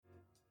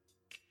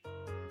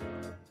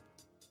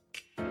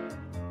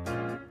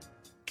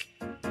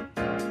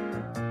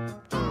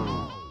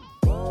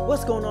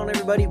What's going on,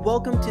 everybody?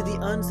 Welcome to the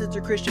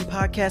Uncensored Christian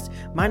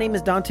Podcast. My name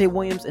is Dante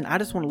Williams, and I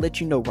just want to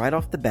let you know right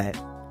off the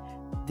bat,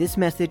 this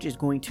message is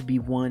going to be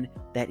one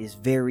that is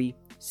very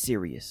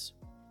serious.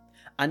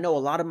 I know a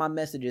lot of my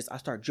messages, I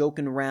start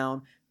joking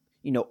around,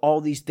 all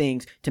these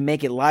things to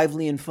make it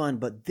lively and fun,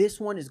 but this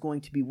one is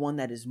going to be one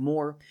that is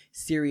more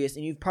serious,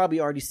 and you've probably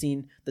already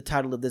seen the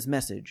title of this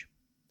message,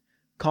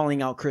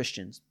 Calling Out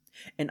Christians.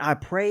 And I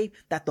pray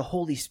that the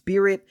Holy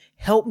Spirit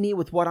help me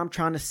with what I'm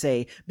trying to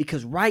say,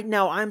 because right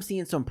now I'm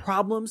seeing some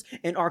problems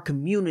in our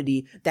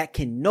community that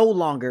can no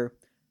longer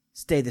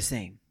stay the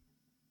same.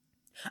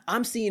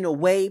 I'm seeing a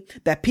way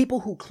that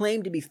people who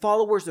claim to be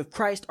followers of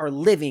Christ are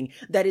living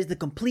that is the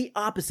complete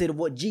opposite of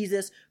what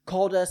Jesus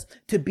called us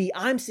to be.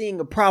 I'm seeing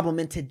a problem,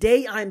 and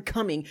today I'm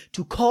coming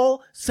to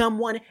call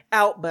someone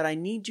out, but I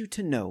need you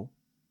to know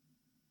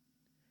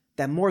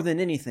that more than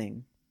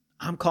anything,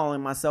 I'm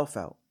calling myself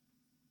out.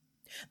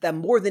 That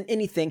more than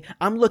anything,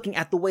 I'm looking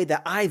at the way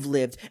that I've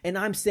lived and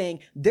I'm saying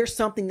there's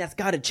something that's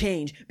got to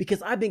change,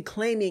 because I've been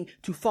claiming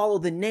to follow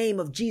the name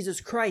of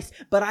Jesus Christ,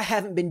 but I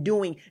haven't been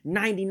doing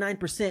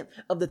 99%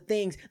 of the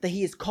things that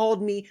he has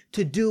called me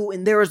to do.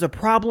 And there is a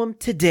problem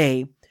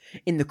today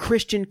in the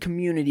Christian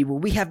community where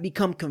we have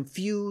become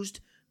confused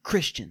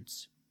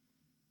Christians.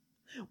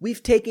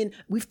 We've taken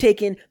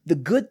the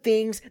good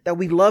things that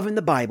we love in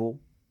the Bible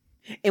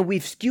and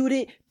we've skewed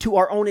it to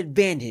our own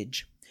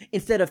advantage,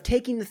 instead of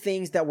taking the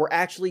things that we're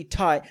actually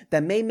taught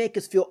that may make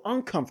us feel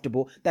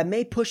uncomfortable, that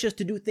may push us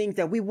to do things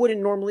that we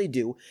wouldn't normally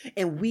do,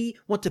 and we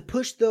want to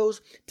push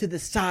those to the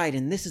side.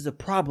 And this is a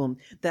problem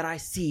that I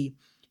see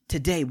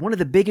today. One of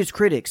the biggest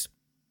critics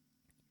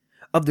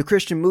of the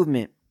Christian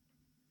movement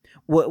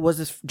was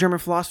this German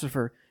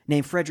philosopher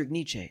named Friedrich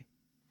Nietzsche.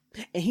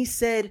 And he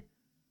said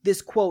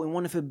this quote in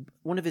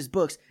one of his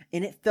books,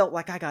 and it felt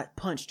like I got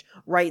punched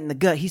right in the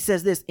gut. He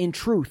says this: "In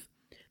truth,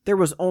 there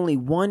was only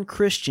one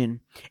Christian,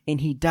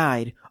 and he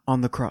died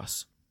on the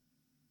cross."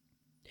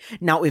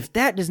 Now, if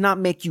that does not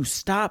make you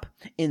stop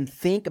and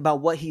think about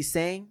what he's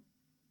saying,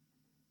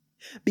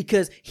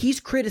 because he's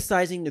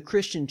criticizing the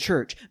Christian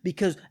church,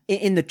 because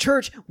in the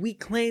church, we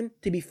claim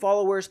to be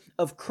followers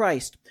of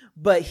Christ,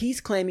 but he's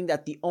claiming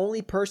that the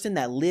only person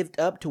that lived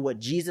up to what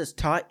Jesus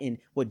taught and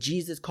what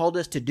Jesus called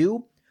us to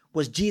do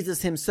was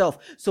Jesus himself.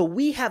 So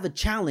we have a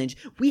challenge.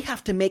 We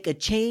have to make a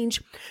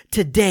change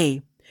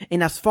today.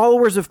 And as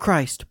followers of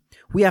Christ,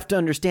 we have to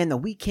understand that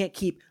we can't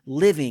keep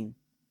living,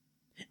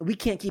 we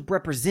can't keep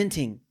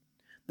representing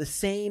the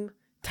same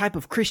type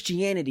of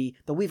Christianity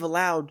that we've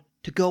allowed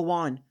to go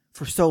on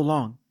for so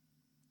long.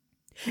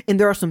 And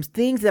there are some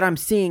things that I'm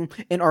seeing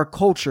in our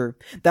culture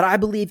that I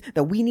believe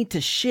that we need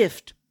to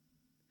shift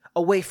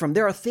away from.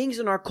 There are things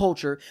in our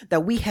culture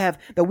that we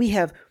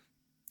have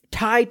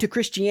tied to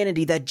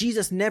Christianity that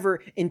Jesus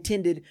never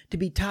intended to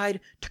be tied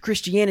to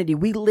Christianity.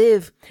 We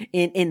live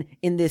in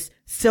this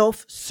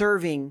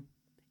self-serving,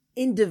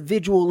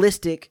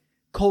 individualistic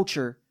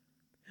culture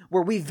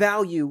where we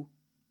value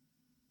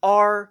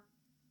our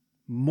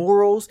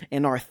morals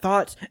and our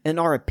thoughts and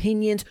our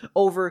opinions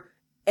over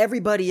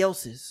everybody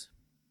else's.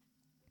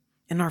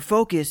 And our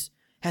focus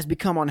has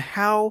become on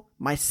how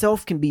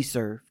myself can be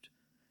served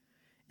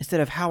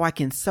instead of how I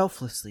can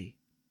selflessly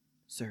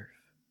serve.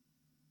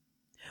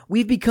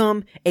 We've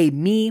become a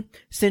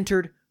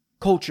me-centered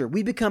culture.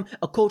 We become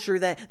a culture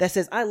that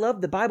says, I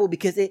love the Bible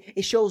because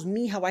it shows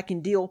me how I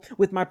can deal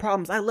with my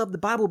problems. I love the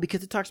Bible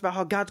because it talks about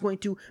how God's going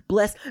to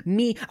bless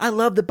me. I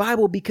love the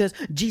Bible because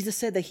Jesus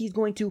said that he's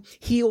going to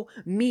heal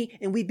me.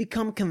 And we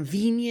become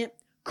convenient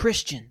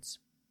Christians.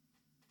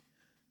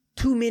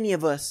 Too many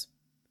of us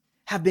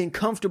have been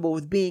comfortable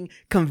with being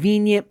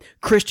convenient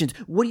Christians.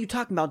 What are you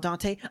talking about,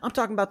 Dante? I'm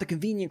talking about the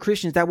convenient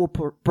Christians that will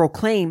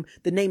proclaim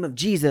the name of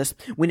Jesus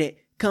when it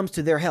comes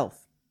to their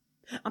health.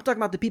 I'm talking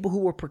about the people who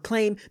will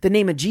proclaim the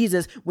name of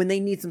Jesus when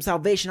they need some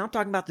salvation. I'm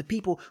talking about the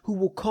people who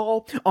will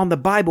call on the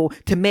Bible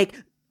to make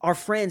our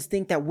friends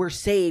think that we're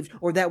saved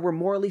or that we're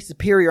morally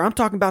superior. I'm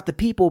talking about the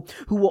people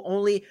who will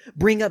only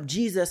bring up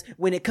Jesus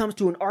when it comes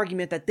to an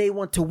argument that they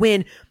want to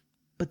win.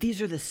 But these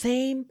are the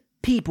same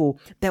people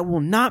that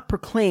will not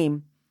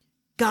proclaim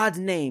God's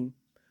name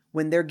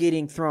when they're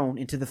getting thrown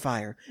into the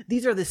fire.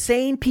 These are the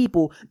same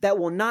people that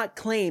will not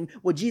claim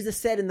what Jesus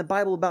said in the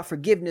Bible about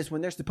forgiveness when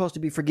they're supposed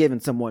to be forgiving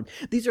someone.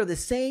 These are the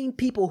same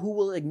people who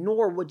will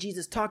ignore what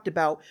Jesus talked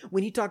about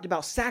when he talked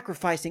about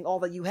sacrificing all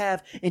that you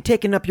have and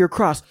taking up your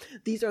cross.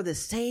 These are the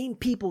same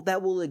people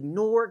that will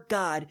ignore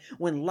God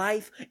when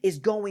life is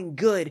going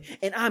good.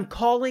 And I'm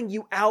calling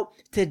you out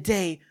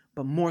today,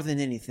 but more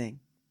than anything,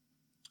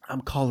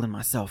 I'm calling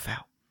myself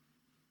out.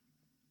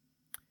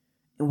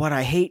 And what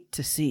I hate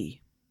to see,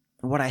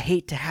 and what I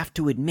hate to have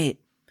to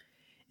admit,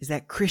 is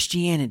that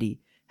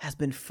Christianity has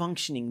been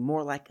functioning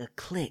more like a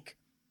clique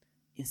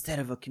instead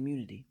of a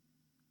community.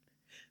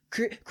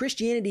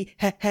 Christianity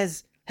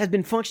has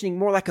been functioning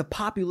more like a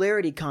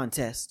popularity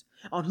contest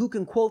on who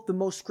can quote the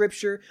most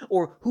scripture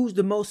or who's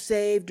the most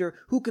saved or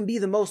who can be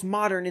the most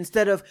modern,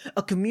 instead of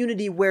a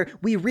community where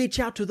we reach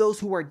out to those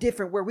who are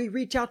different, where we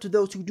reach out to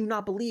those who do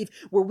not believe,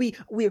 where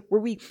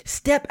we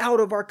step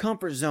out of our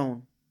comfort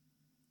zone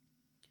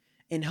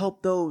and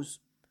help those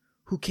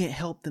who can't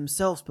help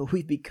themselves, but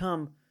we've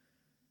become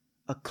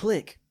a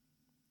clique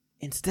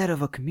instead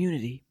of a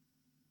community.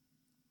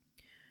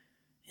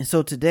 And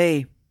so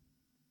today,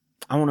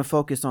 I want to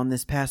focus on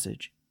this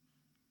passage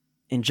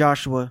in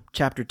Joshua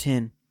chapter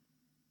 10,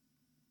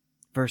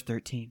 verse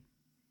 13.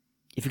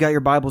 If you got your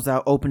Bibles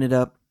out, open it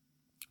up,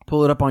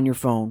 pull it up on your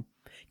phone.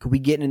 Could we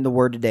get in the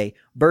word today?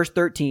 Verse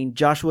 13,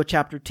 Joshua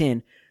chapter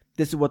 10.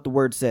 This is what the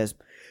word says.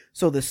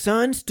 So the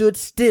sun stood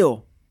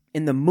still,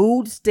 and the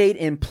moon stayed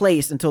in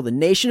place until the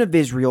nation of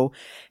Israel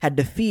had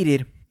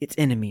defeated its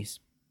enemies.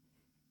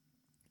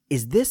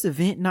 Is this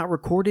event not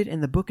recorded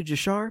in the book of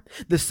Jashar?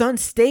 The sun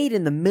stayed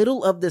in the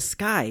middle of the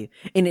sky,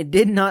 and it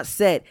did not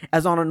set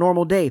as on a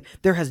normal day.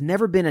 There has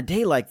never been a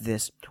day like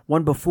this,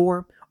 one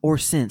before or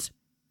since.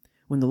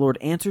 When the Lord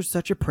answered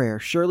such a prayer,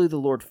 surely the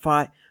Lord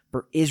fought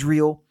for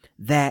Israel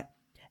that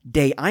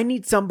day. I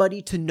need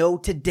somebody to know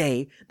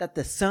today that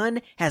the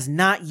sun has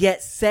not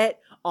yet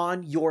set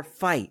on your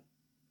fight.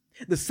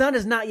 The sun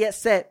is not yet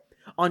set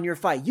on your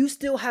fight. You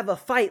still have a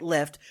fight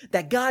left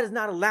that God is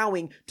not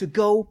allowing to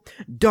go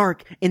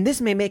dark. And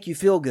this may make you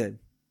feel good.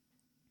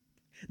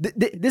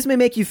 This may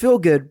make you feel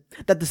good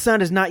that the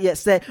sun is not yet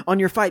set on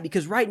your fight,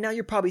 because right now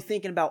you're probably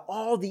thinking about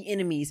all the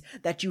enemies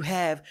that you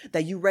have,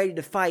 that you're ready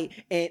to fight.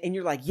 And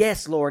you're like,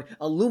 yes, Lord,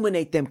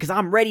 illuminate them, because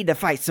I'm ready to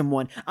fight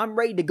someone. I'm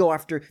ready to go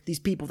after these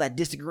people that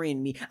disagree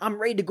with me.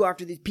 I'm ready to go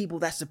after these people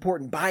that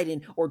support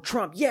Biden or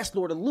Trump. Yes,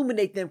 Lord,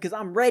 illuminate them, because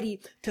I'm ready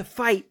to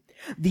fight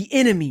the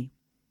enemy.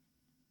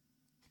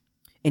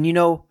 And you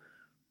know,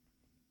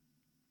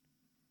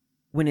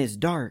 when it's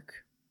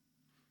dark,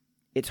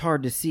 it's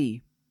hard to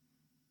see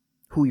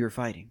who you're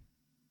fighting.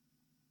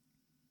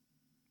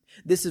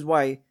 This is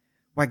why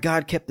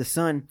God kept the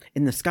sun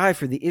in the sky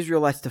for the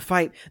Israelites to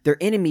fight their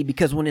enemy,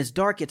 because when it's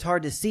dark, it's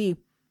hard to see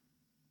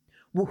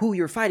who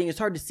you're fighting. It's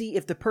hard to see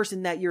if the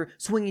person that you're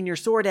swinging your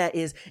sword at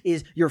is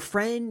your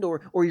friend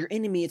or your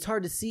enemy. It's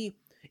hard to see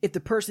if the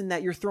person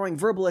that you're throwing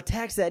verbal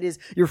attacks at is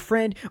your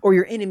friend or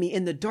your enemy.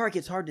 In the dark,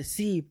 it's hard to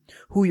see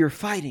who you're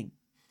fighting.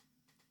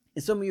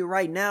 And some of you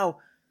right now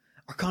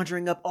are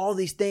conjuring up all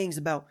these things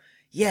about,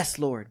 yes,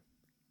 Lord,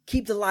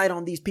 keep the light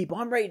on these people.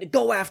 I'm ready to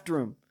go after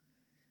them.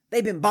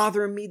 They've been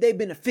bothering me. They've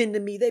been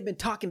offending me. They've been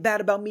talking bad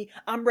about me.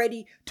 I'm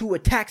ready to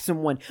attack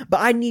someone.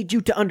 But I need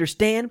you to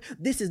understand,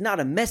 this is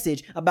not a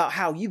message about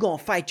how you gonna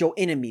fight your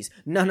enemies.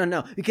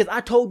 No. Because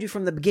I told you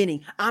from the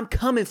beginning, I'm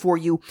coming for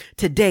you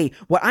today.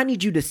 What I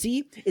need you to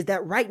see is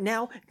that right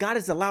now, God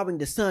is allowing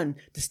the sun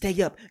to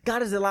stay up.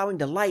 God is allowing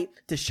the light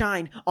to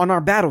shine on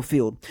our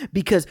battlefield,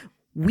 because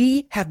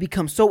we have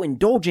become so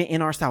indulgent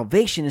in our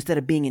salvation instead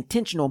of being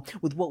intentional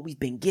with what we've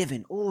been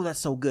given. Oh, that's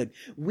so good.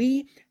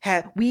 We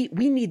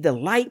need the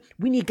light.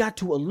 We need God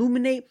to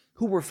illuminate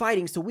who we're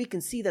fighting, so we can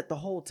see that the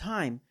whole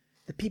time,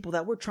 the people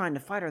that we're trying to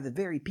fight are the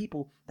very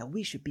people that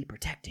we should be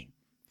protecting.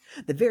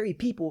 The very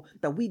people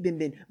that we've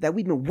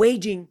been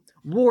waging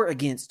war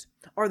against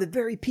are the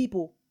very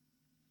people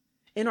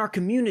in our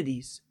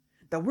communities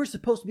that we're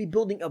supposed to be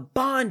building a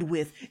bond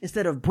with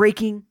instead of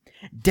breaking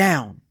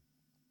down.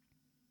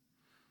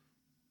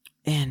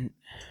 And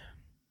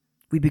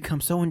we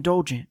become so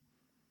indulgent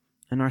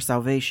in our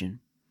salvation.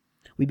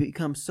 We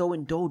become so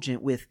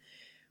indulgent with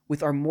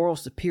our moral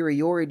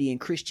superiority in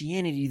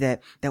Christianity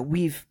that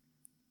we've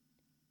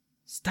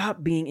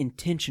stopped being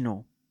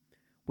intentional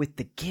with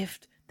the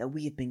gift that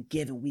we have been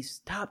given. We've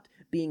stopped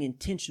being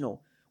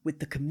intentional with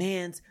the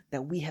commands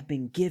that we have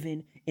been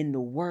given in the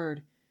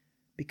Word,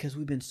 because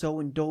we've been so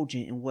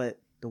indulgent in what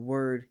the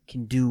Word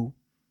can do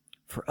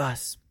for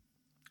us.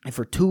 And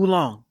for too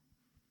long,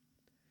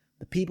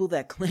 the people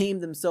that claim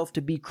themselves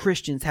to be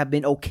Christians have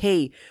been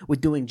okay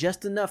with doing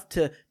just enough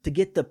to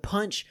get the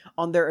punch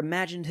on their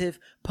imaginative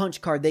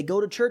punch card. They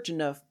go to church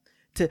enough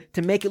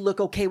to make it look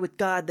okay with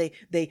God.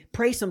 They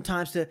pray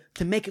sometimes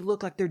to make it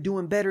look like they're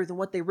doing better than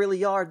what they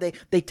really are.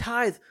 They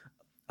tithe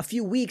a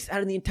few weeks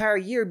out of the entire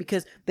year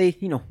because they,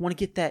 want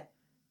to get that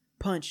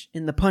punch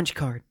in the punch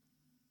card.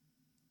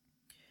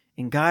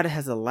 And God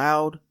has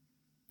allowed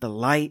the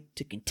light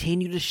to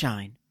continue to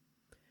shine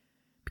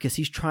because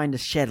He's trying to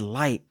shed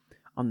light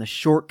on the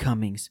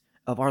shortcomings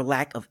of our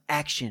lack of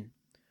action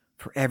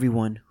for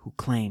everyone who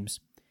claims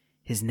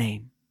His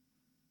name.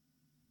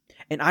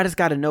 And I just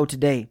got to know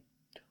today,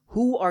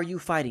 who are you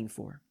fighting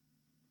for?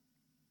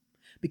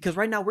 Because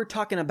right now we're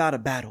talking about a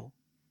battle.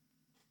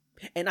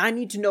 And I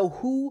need to know,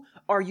 who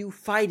are you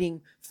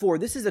fighting for?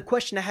 This is a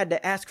question I had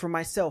to ask for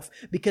myself,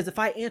 because if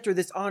I answer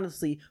this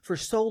honestly, for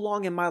so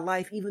long in my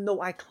life, even though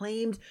I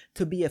claimed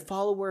to be a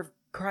follower of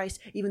Christ,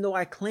 even though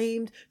I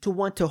claimed to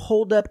want to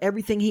hold up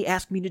everything He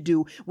asked me to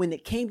do, when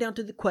it came down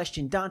to the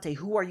question, Dante,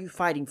 who are you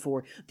fighting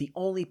for? The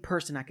only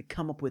person I could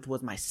come up with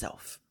was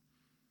myself.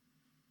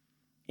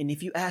 And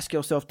if you ask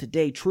yourself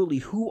today, truly,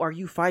 who are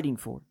you fighting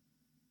for?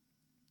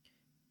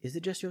 Is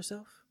it just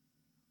yourself?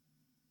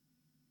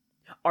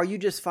 Are you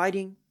just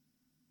fighting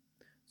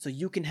so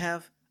you can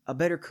have a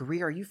better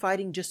career? Are you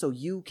fighting just so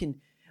you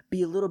can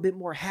be a little bit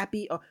more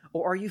happy?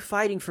 Or are you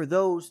fighting for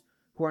those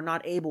who are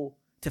not able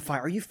to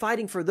fight? Are you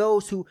fighting for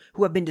those who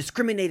have been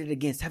discriminated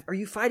against? Are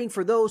you fighting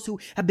for those who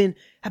have been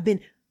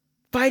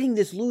fighting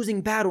this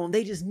losing battle and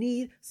they just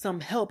need some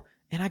help?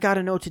 And I got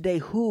to know today,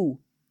 who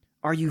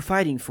are you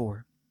fighting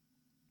for?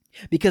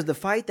 Because the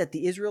fight that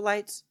the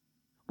Israelites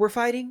were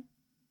fighting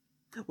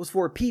was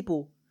for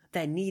people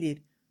that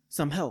needed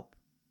some help.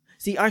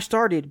 See, I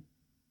started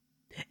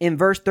in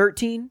verse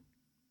 13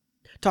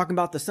 talking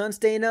about the sun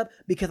staying up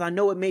because I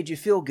know it made you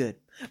feel good.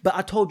 But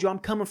I told you I'm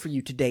coming for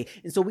you today.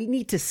 And so we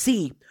need to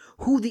see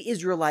who the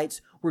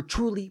Israelites were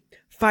truly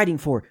fighting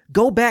for.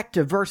 Go back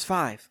to verse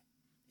 5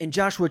 in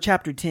Joshua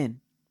chapter 10.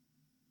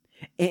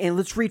 And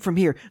let's read from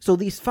here. So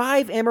these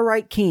 5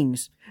 Amorite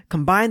kings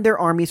combined their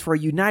armies for a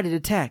united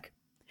attack.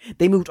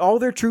 They moved all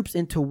their troops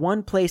into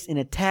one place and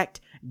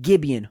attacked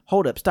Gibeon.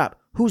 Hold up, stop.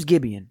 Who's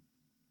Gibeon?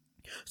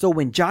 So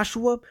when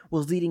Joshua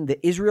was leading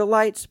the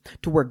Israelites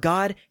to where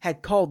God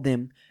had called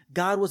them,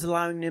 God was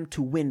allowing them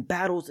to win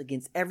battles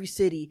against every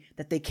city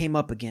that they came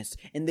up against.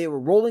 And they were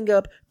rolling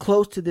up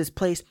close to this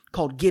place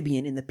called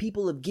Gibeon. And the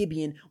people of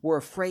Gibeon were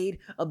afraid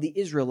of the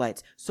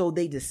Israelites. So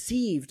they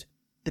deceived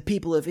the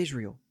people of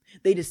Israel.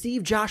 They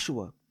deceived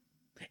Joshua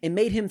and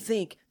made him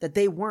think that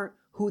they weren't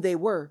who they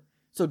were.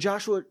 So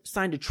Joshua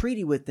signed a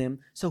treaty with them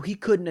so he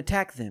couldn't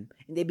attack them,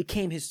 and they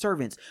became his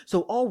servants.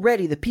 So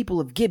already the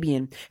people of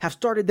Gibeon have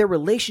started their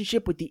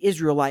relationship with the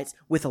Israelites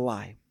with a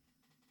lie.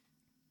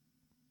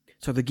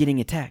 So they're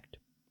getting attacked.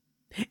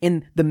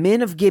 And the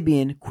men of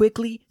Gibeon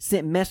quickly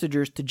sent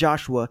messengers to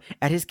Joshua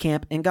at his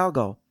camp in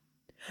Gilgal.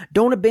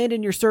 Don't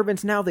abandon your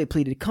servants now, they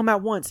pleaded. Come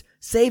at once.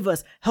 Save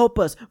us. Help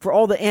us. For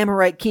all the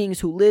Amorite kings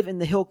who live in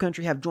the hill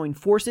country have joined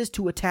forces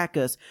to attack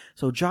us.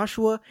 So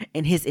Joshua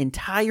and his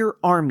entire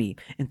army,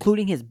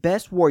 including his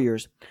best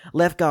warriors,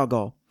 left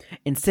Gilgal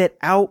and set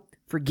out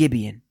for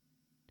Gibeon.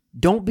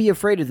 Don't be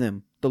afraid of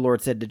them, the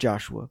Lord said to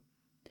Joshua.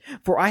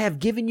 For I have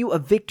given you a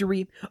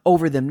victory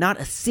over them. Not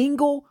a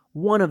single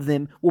one of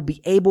them will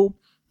be able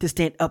to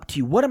stand up to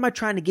you. What am I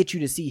trying to get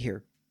you to see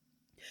here?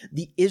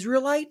 The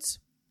Israelites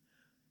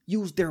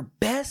used their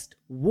best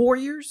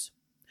warriors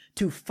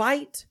to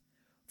fight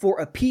for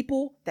a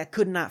people that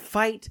could not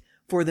fight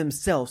for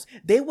themselves.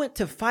 They went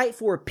to fight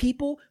for a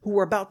people who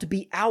were about to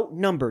be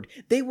outnumbered.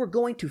 They were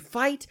going to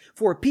fight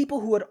for a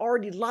people who had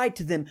already lied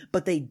to them,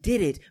 but they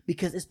did it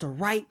because it's the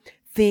right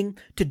thing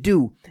to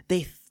do.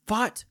 They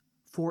fought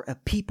for a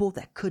people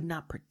that could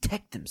not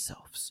protect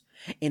themselves.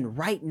 And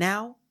right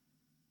now,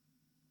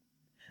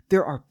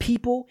 there are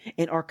people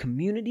in our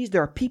communities,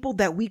 there are people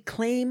that we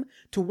claim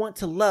to want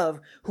to love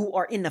who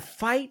are in a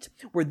fight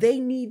where they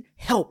need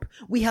help.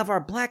 We have our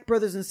black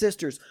brothers and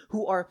sisters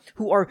who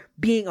are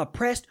being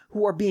oppressed,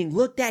 who are being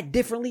looked at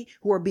differently,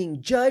 who are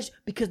being judged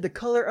because the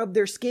color of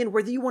their skin,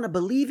 whether you want to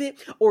believe it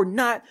or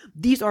not.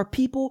 These are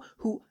people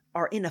who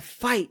are in a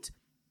fight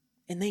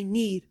and they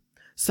need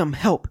some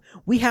help.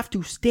 We have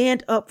to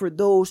stand up for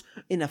those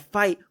in a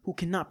fight who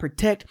cannot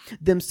protect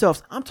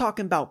themselves. I'm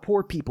talking about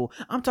poor people.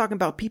 I'm talking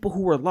about people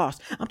who are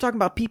lost. I'm talking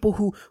about people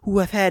who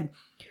have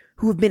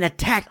been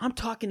attacked. I'm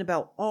talking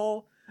about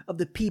all of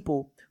the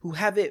people who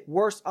have it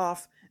worse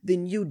off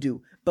than you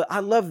do. But I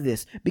love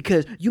this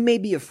because you may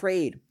be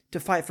afraid to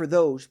fight for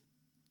those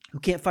who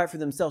can't fight for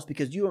themselves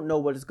because you don't know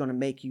what it's going to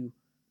make you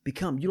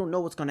become. You don't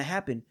know what's going to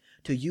happen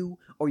to you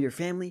or your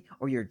family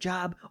or your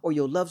job or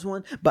your loved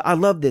one. But I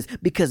love this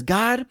because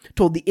God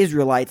told the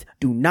Israelites,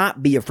 do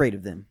not be afraid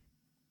of them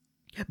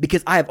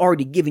because I have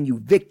already given you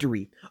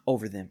victory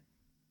over them.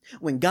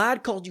 When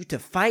God calls you to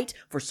fight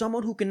for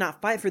someone who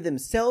cannot fight for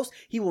themselves,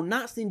 he will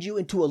not send you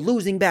into a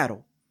losing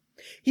battle.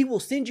 He will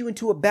send you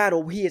into a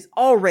battle where he has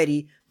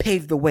already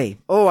paved the way.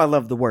 Oh, I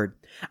love the word.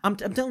 I'm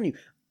telling you,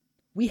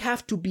 we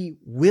have to be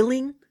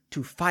willing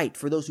to fight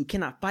for those who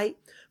cannot fight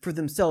for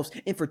themselves.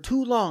 And for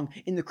too long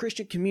in the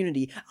Christian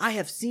community, I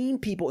have seen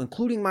people,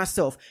 including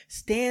myself,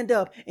 stand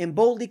up and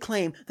boldly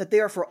claim that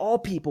they are for all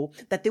people,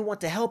 that they want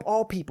to help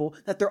all people,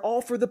 that they're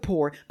all for the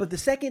poor. But the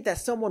second that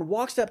someone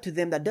walks up to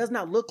them that does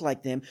not look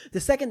like them, the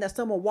second that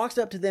someone walks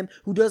up to them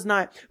who does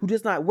not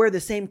wear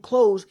the same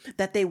clothes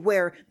that they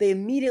wear, they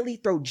immediately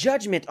throw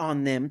judgment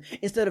on them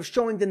instead of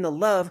showing them the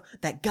love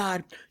that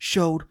God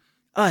showed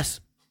us.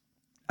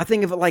 I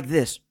think of it like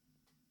this.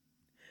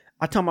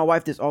 I tell my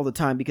wife this all the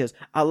time because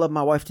I love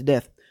my wife to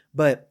death,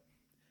 but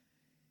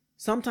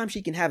sometimes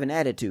she can have an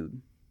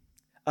attitude,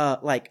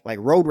 like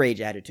road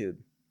rage attitude.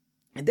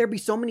 And there'd be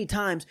so many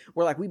times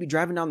where like we'd be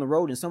driving down the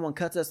road and someone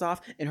cuts us off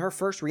and her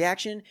first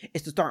reaction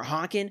is to start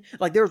honking.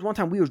 Like there was one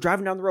time we was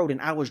driving down the road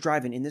and I was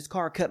driving and this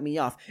car cut me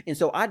off. And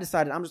so I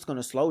decided I'm just going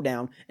to slow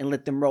down and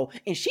let them roll.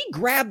 And she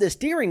grabbed the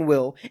steering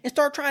wheel and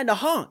started trying to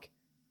honk.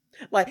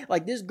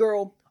 Like this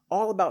girl,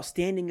 all about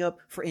standing up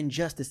for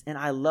injustice, and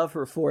I love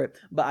her for it.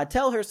 But I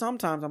tell her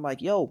sometimes, I'm like,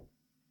 yo,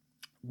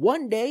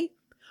 one day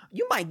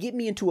you might get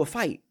me into a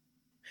fight.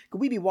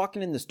 Could we be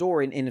walking in the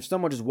store and if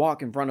someone just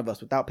walk in front of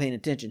us without paying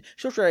attention,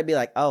 she'll try to be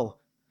like, oh,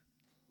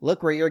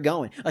 look where you're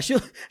going.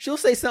 She'll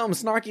say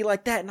something snarky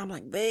like that, and I'm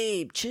like,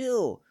 babe,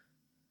 chill.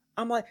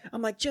 I'm like,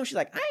 chill. She's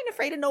like, I ain't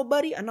afraid of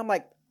nobody. And I'm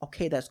like,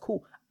 okay, that's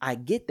cool. I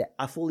get that.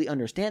 I fully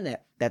understand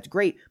that. That's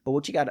great. But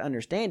what you got to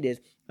understand is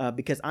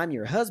because I'm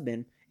your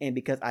husband and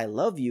because I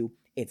love you,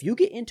 if you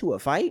get into a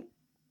fight,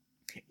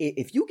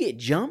 if you get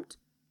jumped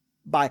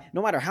by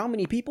no matter how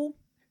many people,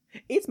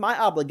 it's my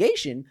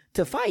obligation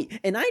to fight.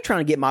 And I ain't trying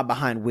to get my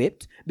behind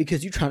whipped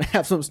because you're trying to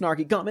have some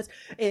snarky comments.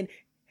 And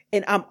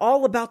I'm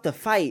all about the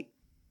fight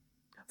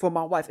for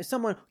my wife. If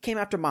someone came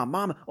after my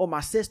mama or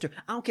my sister,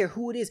 I don't care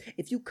who it is.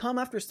 If you come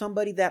after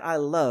somebody that I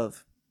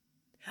love,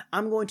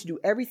 I'm going to do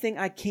everything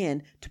I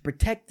can to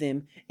protect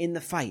them in the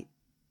fight.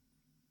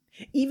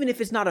 Even if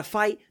it's not a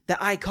fight that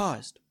I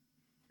caused.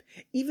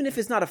 Even if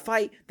it's not a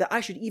fight that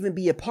I should even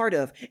be a part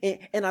of.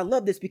 And I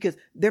love this because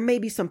there may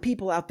be some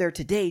people out there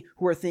today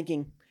who are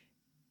thinking,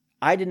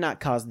 I did not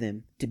cause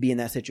them to be in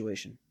that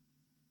situation.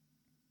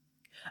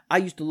 I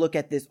used to look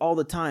at this all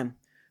the time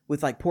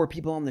with like poor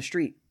people on the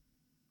street.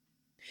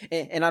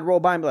 And I'd roll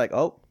by and be like,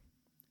 oh,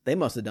 they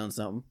must have done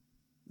something.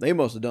 They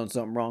must have done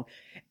something wrong.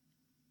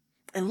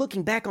 And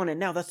looking back on it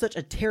now, that's such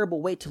a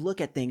terrible way to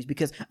look at things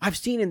because I've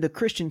seen in the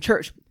Christian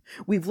church,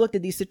 we've looked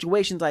at these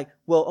situations like,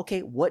 well,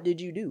 okay, what did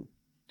you do?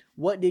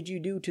 What did you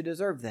do to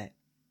deserve that?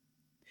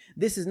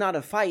 This is not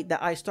a fight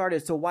that I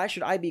started, so why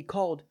should I be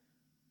called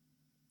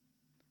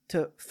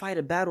to fight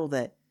a battle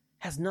that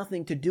has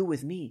nothing to do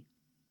with me?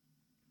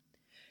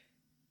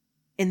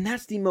 And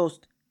that's the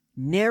most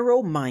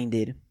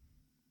narrow-minded,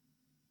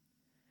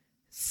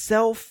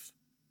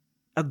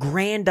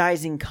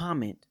 self-aggrandizing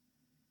comment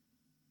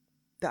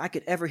that I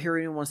could ever hear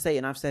anyone say,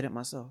 and I've said it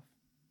myself.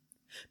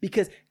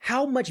 Because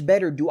how much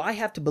better do I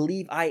have to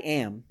believe I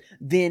am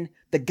than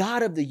the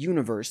God of the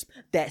universe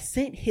that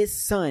sent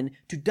his son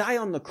to die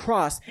on the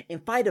cross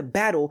and fight a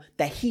battle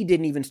that he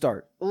didn't even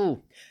start?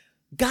 Ooh.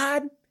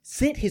 God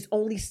sent his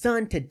only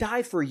son to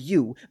die for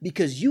you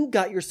because you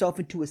got yourself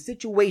into a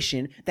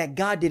situation that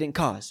God didn't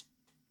cause.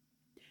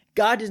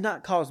 God does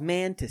not cause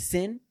man to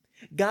sin.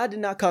 God did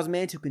not cause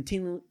man to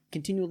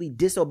continually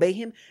disobey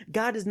him.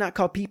 God does not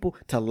cause people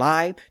to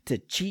lie, to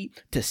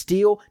cheat, to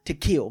steal, to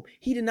kill.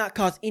 He did not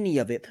cause any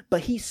of it,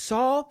 but he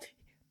saw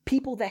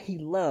people that he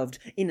loved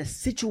in a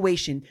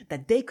situation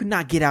that they could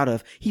not get out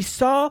of. He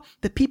saw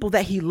the people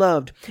that he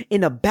loved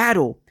in a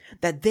battle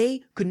that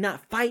they could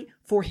not fight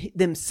for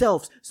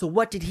themselves. So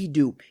what did he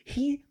do?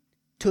 He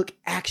took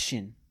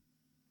action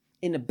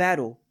in a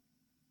battle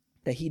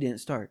that he didn't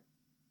start.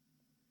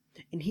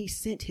 And he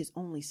sent his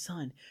only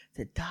son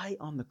to die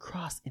on the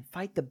cross and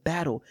fight the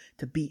battle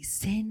to beat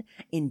sin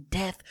and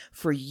death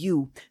for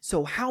you.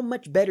 So how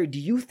much better do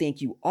you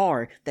think you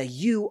are that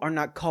you are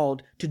not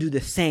called to do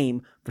the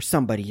same for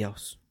somebody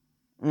else?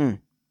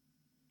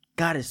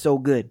 God is so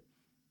good.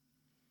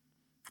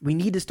 We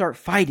need to start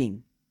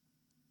fighting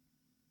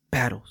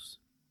battles.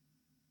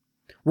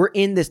 We're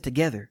in this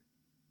together.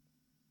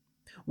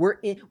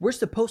 We're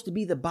supposed to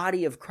be the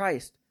body of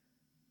Christ.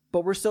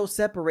 But we're so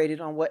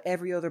separated on what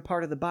every other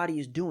part of the body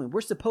is doing.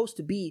 We're supposed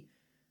to be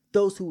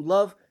those who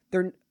love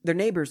their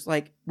neighbors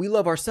like we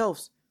love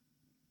ourselves.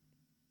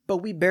 But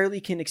we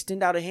barely can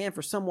extend out a hand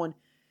for someone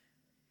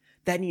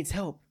that needs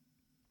help.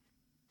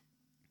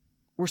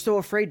 We're so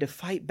afraid to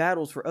fight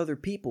battles for other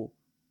people.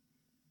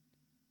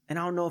 And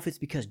I don't know if it's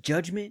because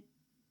judgment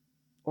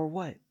or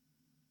what.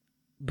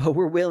 But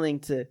we're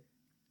willing to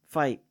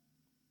fight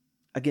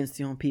against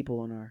the own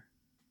people in our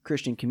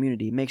Christian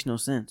community. It makes no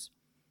sense.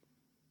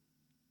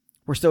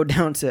 We're so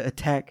down to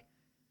attack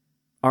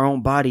our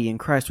own body in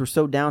Christ. We're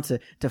so down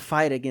to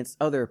fight against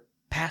other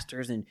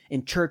pastors and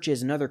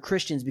churches and other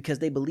Christians because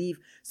they believe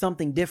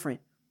something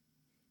different.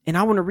 And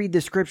I want to read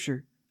this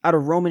scripture out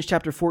of Romans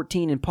chapter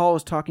 14. And Paul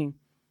is talking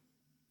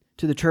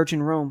to the church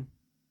in Rome.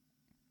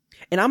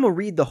 And I'm going to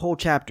read the whole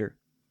chapter.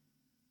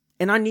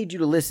 And I need you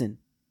to listen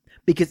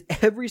because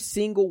every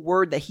single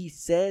word that he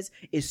says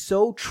is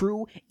so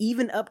true,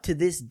 even up to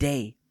this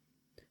day.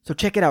 So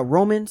check it out.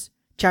 Romans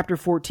chapter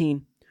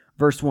 14.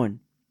 Verse 1,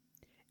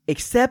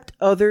 accept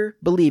other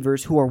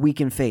believers who are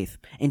weak in faith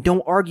and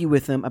don't argue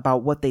with them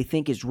about what they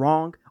think is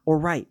wrong or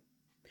right.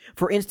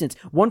 For instance,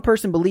 one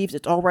person believes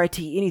it's all right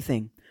to eat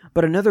anything,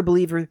 but another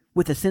believer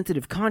with a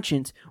sensitive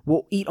conscience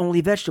will eat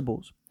only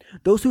vegetables.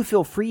 Those who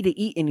feel free to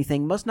eat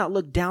anything must not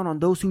look down on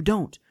those who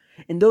don't,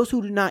 and those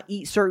who do not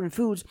eat certain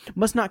foods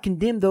must not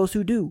condemn those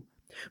who do,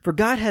 for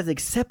God has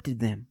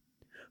accepted them.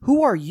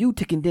 Who are you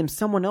to condemn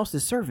someone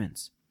else's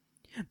servants?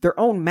 Their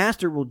own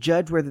master will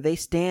judge whether they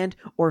stand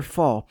or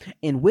fall,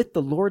 and with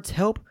the Lord's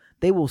help,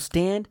 they will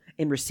stand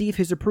and receive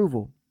his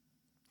approval.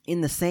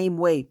 In the same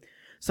way,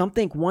 some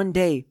think one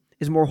day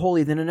is more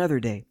holy than another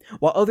day,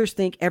 while others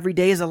think every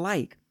day is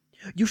alike.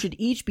 You should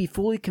each be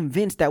fully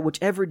convinced that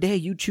whichever day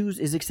you choose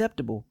is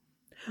acceptable.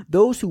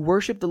 Those who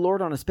worship the Lord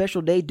on a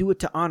special day do it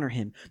to honor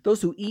him.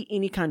 Those who eat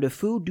any kind of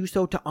food do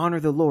so to honor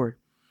the Lord,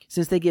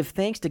 since they give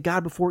thanks to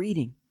God before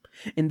eating.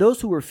 And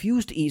those who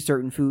refuse to eat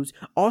certain foods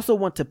also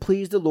want to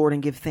please the Lord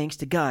and give thanks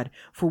to God,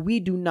 for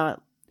we do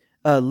not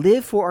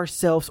live for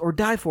ourselves or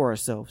die for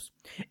ourselves.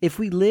 If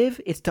we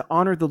live, it's to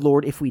honor the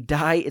Lord. If we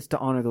die, it's to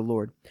honor the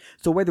Lord.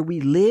 So whether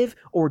we live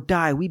or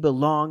die, we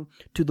belong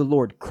to the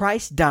Lord.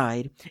 Christ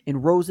died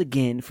and rose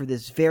again for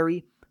this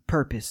very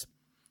purpose,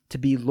 to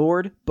be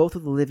Lord both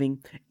of the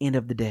living and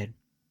of the dead.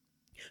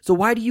 So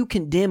why do you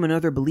condemn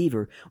another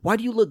believer? Why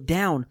do you look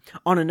down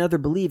on another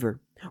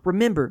believer?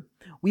 Remember,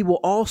 we will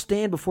all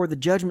stand before the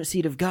judgment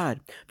seat of God.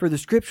 For the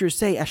scriptures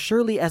say, as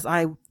surely as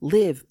I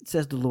live,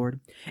 says the Lord,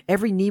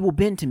 every knee will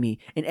bend to me,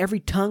 and every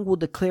tongue will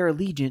declare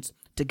allegiance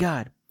to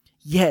God.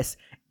 Yes,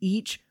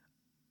 each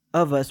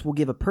of us will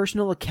give a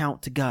personal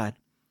account to God.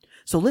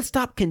 So let's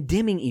stop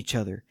condemning each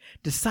other.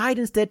 Decide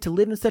instead to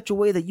live in such a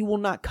way that you will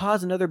not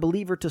cause another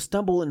believer to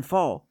stumble and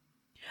fall.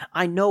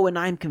 I know and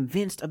I am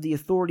convinced of the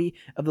authority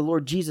of the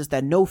Lord Jesus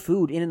that no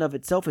food in and of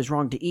itself is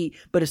wrong to eat,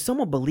 but if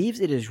someone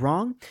believes it is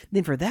wrong,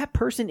 then for that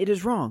person it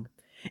is wrong.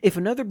 If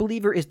another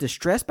believer is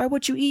distressed by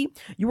what you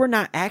eat, you are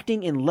not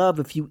acting in love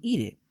if you eat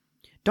it.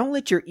 Don't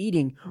let your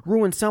eating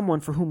ruin someone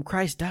for whom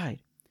Christ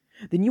died.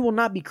 Then you will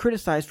not be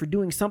criticized for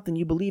doing something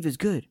you believe is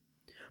good.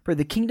 For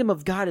the kingdom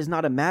of God is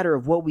not a matter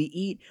of what we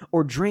eat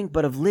or drink,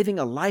 but of living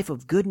a life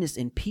of goodness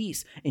and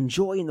peace and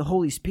joy in the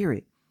Holy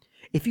Spirit.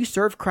 If you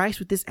serve Christ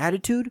with this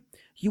attitude,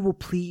 you will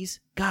please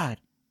God,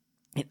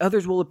 and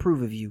others will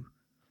approve of you.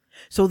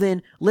 So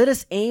then, let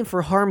us aim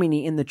for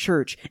harmony in the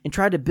church and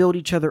try to build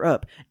each other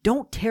up.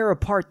 Don't tear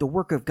apart the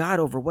work of God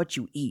over what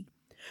you eat.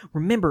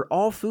 Remember,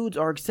 all foods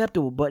are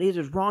acceptable, but it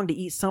is wrong to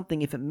eat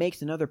something if it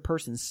makes another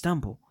person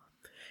stumble.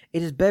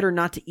 It is better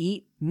not to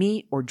eat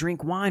meat or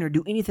drink wine or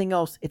do anything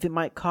else if it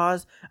might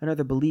cause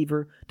another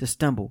believer to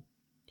stumble.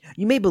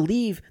 You may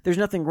believe there's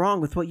nothing wrong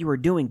with what you are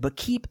doing, but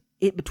keep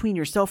it between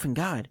yourself and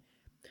God.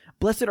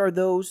 Blessed are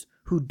those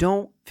who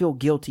don't feel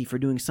guilty for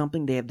doing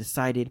something they have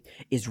decided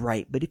is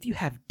right. But if you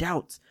have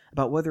doubts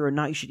about whether or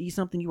not you should eat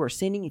something, you are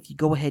sinning if you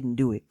go ahead and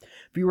do it.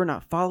 For you are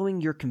not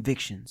following your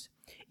convictions.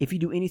 If you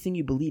do anything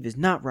you believe is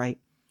not right,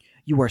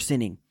 you are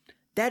sinning.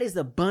 That is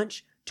a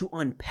bunch to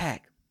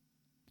unpack.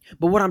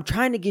 But what I'm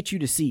trying to get you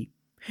to see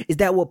is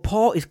that what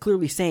Paul is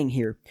clearly saying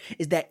here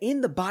is that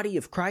in the body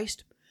of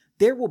Christ,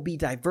 there will be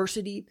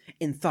diversity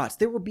in thoughts.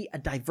 There will be a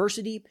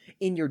diversity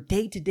in your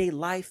day-to-day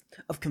life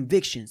of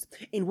convictions.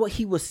 And what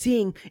he was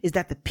seeing is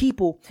that the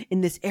people in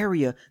this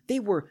area, they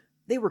were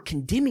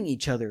condemning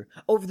each other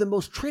over the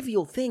most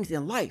trivial things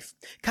in life.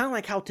 Kind of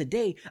like how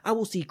today I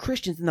will see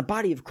Christians in the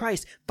body of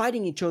Christ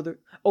fighting each other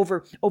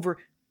over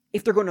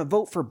if they're going to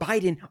vote for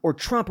Biden or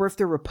Trump, or if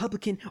they're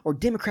Republican or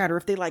Democrat, or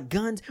if they like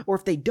guns, or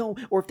if they don't,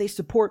 or if they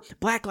support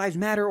Black Lives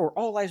Matter or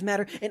All Lives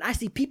Matter. And I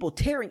see people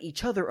tearing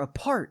each other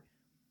apart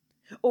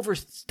over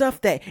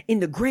stuff that in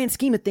the grand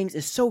scheme of things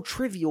is so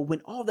trivial, when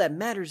all that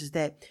matters is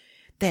that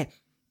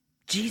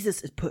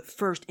Jesus is put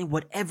first in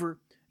whatever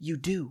you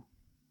do.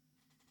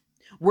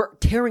 We're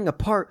tearing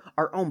apart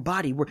our own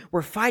body.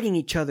 We're fighting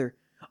each other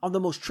on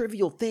the most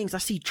trivial things. I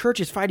see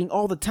churches fighting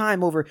all the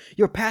time over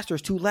your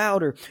pastor's too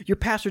loud, or your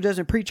pastor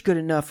doesn't preach good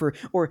enough,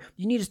 or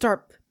you need to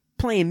start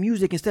playing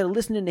music instead of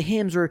listening to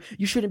hymns, or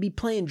you shouldn't be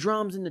playing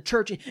drums in the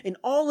church. And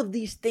all of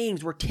these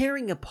things, we're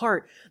tearing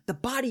apart the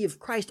body of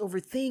Christ over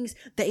things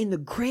that in the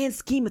grand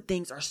scheme of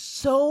things are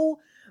so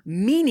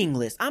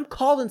meaningless. I'm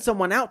calling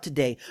someone out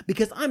today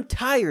because I'm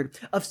tired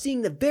of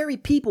seeing the very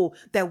people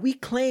that we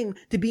claim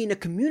to be in a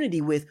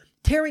community with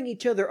tearing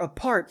each other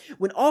apart,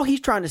 when all he's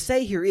trying to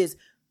say here is,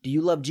 do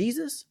you love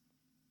Jesus?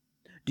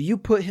 Do you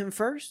put him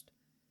first?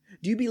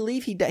 Do you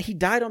believe he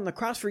died on the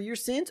cross for your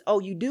sins? Oh,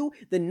 you do?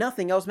 Then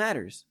nothing else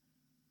matters.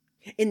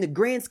 In the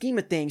grand scheme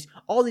of things,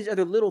 all these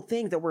other little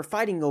things that we're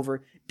fighting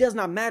over does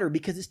not matter,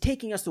 because it's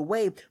taking us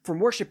away from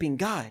worshiping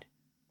God.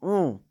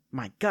 Oh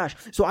my gosh.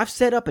 So I've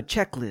set up a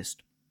checklist,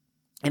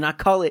 and I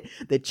call it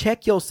the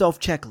Check Yourself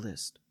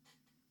Checklist.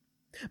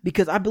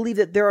 Because I believe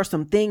that there are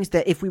some things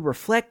that if we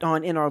reflect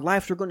on in our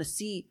lives, we're going to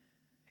see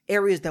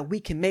areas that we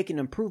can make an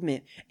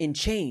improvement and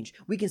change.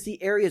 We can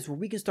see areas where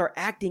we can start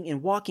acting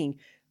and walking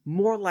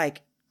more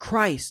like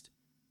Christ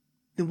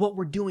than what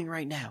we're doing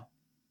right now.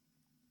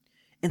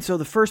 And so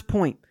the first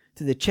point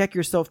to the Check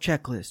Yourself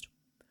Checklist: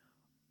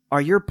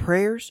 are your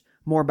prayers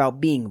more about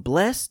being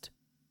blessed,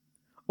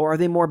 or are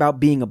they more about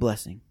being a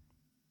blessing?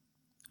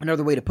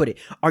 Another way to put it: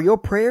 are your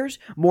prayers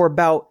more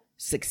about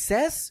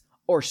success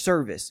or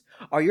service?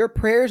 Are your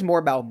prayers more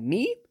about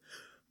me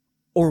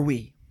or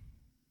we?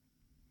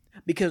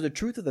 Because the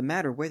truth of the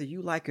matter, whether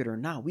you like it or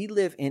not, we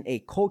live in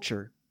a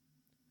culture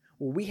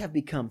where we have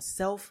become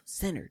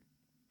self-centered.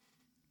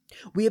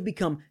 We have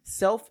become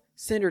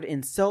self-centered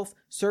and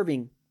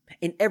self-serving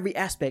in every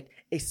aspect,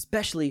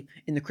 especially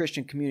in the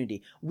Christian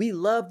community. We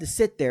love to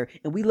sit there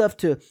and we love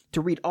to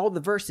read all the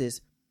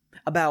verses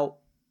about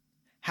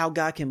how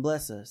God can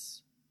bless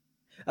us,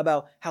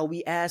 about how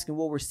we ask and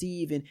we'll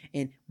receive,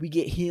 and we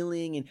get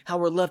healing, and how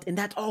we're loved. And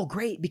that's all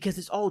great because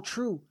it's all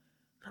true.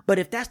 But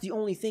if that's the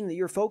only thing that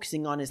you're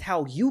focusing on is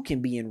how you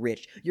can be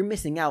enriched, you're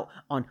missing out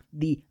on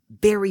the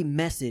very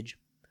message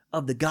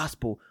of the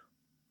gospel.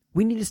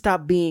 We need to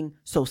stop being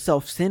so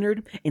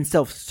self-centered and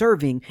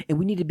self-serving, and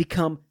we need to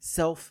become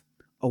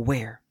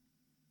self-aware.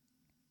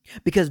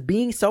 Because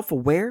being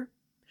self-aware,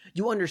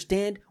 you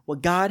understand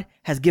what God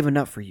has given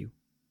up for you.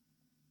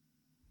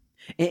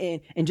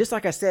 And just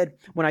like I said,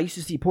 when I used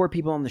to see poor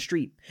people on the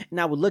street,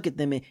 and I would look at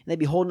them and they'd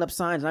be holding up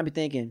signs, and I'd be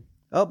thinking,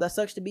 oh, that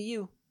sucks to be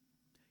you.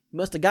 You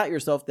must have got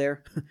yourself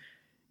there. You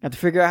have to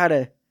figure out how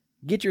to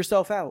get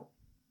yourself out.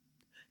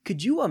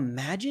 Could you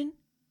imagine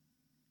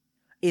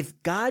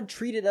if God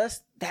treated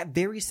us that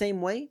very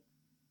same way?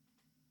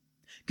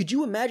 Could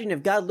you imagine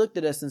if God looked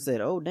at us and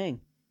said, oh,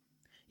 dang.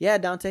 Yeah,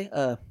 Dante,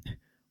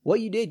 what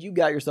you did, you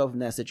got yourself in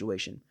that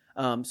situation.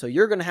 So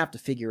you're going to have to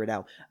figure it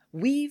out.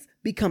 We've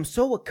become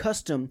so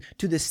accustomed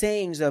to the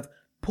sayings of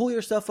pull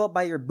yourself up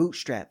by your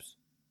bootstraps.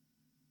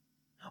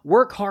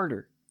 Work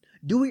harder.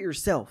 Do it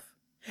yourself.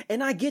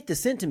 And I get the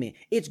sentiment.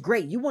 It's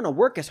great. You want to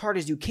work as hard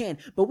as you can,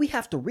 but we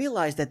have to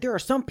realize that there are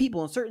some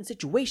people in certain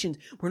situations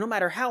where no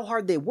matter how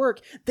hard they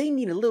work, they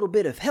need a little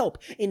bit of help.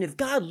 And if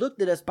God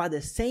looked at us by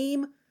the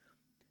same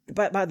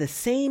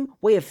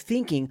way of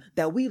thinking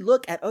that we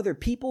look at other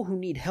people who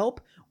need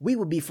help, we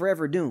would be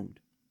forever doomed.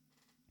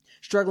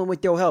 Struggling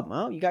with your help.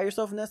 Oh, you got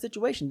yourself in that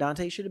situation.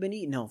 Dante, you should have been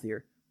eating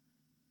healthier.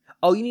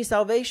 Oh, you need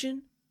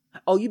salvation?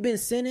 Oh, you've been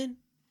sinning?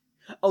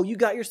 Oh, you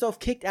got yourself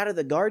kicked out of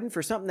the garden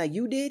for something that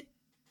you did?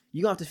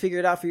 You're going to have to figure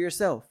it out for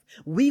yourself.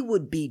 We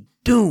would be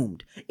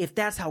doomed if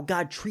that's how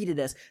God treated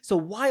us. So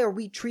why are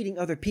we treating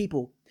other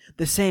people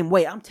the same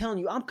way? I'm telling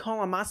you, I'm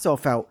calling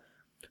myself out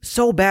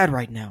so bad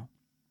right now.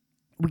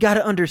 We got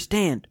to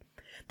understand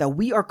that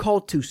we are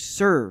called to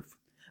serve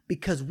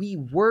because we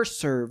were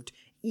served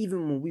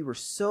even when we were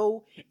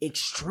so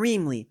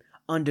extremely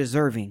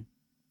undeserving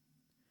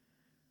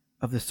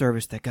of the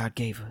service that God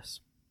gave us.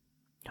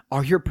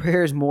 Are your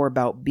prayers more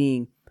about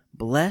being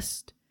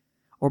blessed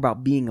or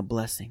about being a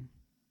blessing?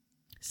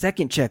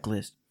 Second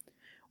checklist.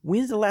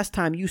 When's the last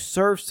time you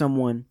served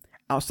someone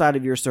outside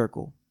of your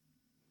circle?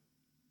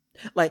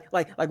 Like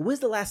when's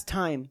the last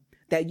time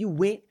that you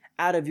went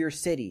out of your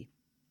city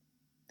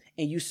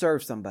and you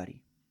served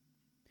somebody?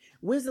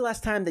 When's the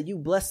last time that you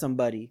blessed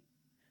somebody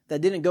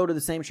that didn't go to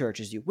the same church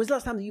as you? When's the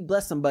last time that you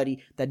blessed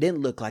somebody that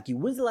didn't look like you?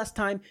 When's the last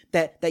time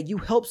that you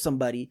helped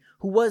somebody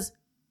who was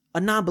a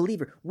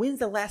non-believer? When's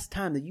the last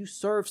time that you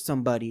served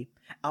somebody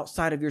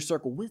outside of your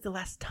circle? When's the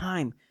last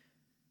time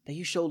that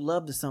you showed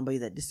love to somebody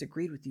that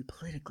disagreed with you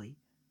politically?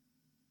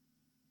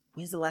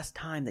 When's the last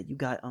time that you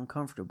got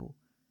uncomfortable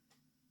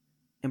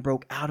and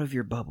broke out of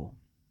your bubble?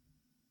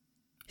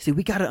 See,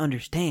 we got to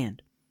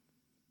understand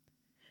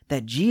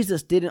that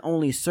Jesus didn't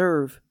only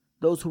serve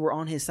those who were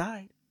on his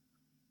side.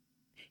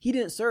 He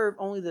didn't serve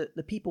only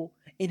the people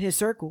in his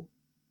circle.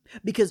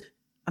 Because,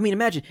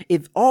 imagine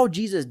if all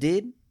Jesus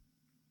did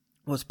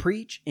was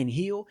preach and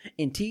heal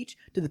and teach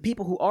to the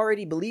people who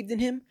already believed in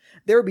him,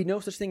 there would be no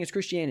such thing as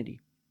Christianity.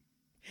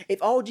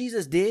 If all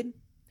Jesus did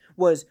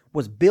was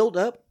build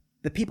up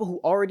the people who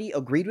already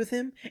agreed with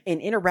him and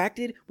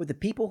interacted with the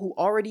people who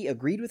already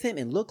agreed with him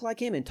and looked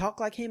like him and talked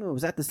like him and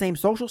was at the same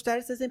social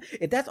status as him,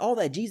 if that's all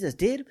that Jesus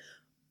did,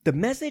 the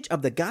message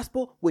of the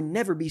gospel would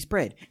never be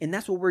spread. And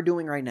that's what we're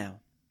doing right now.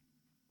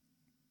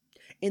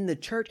 In the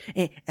church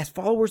and as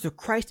followers of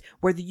Christ,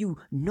 whether you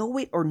know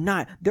it or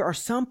not, there are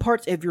some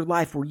parts of your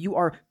life where you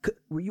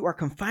are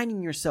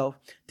confining yourself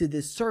to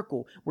this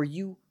circle where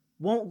you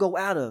won't go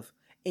out of.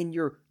 And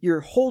you're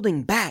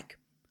holding back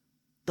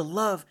the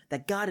love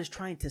that God is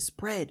trying to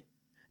spread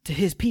to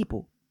his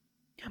people.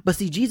 But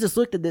see, Jesus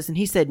looked at this and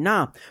he said,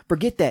 nah,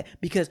 forget that.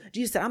 Because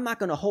Jesus said, I'm not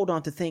going to hold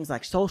on to things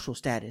like social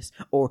status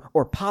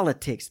or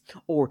politics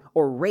or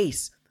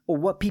race or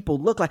what people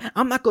look like.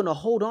 I'm not going to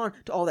hold on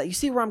to all that. You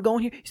see where I'm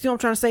going here? You see what I'm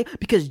trying to say?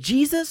 Because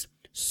Jesus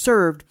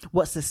served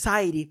what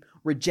society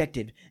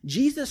rejected.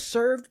 Jesus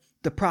served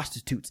the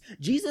prostitutes.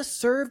 Jesus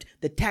served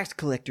the tax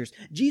collectors.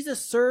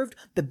 Jesus served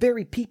the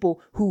very people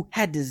who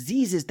had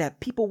diseases that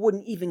people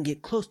wouldn't even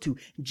get close to.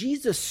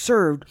 Jesus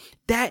served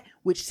that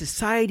which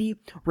society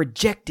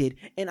rejected.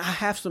 And I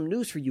have some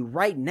news for you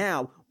right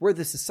now. We're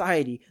the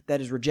society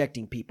that is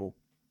rejecting people.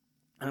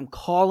 I'm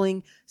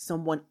calling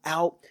someone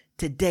out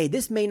today.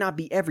 This may not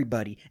be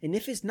everybody. And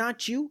if it's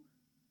not you,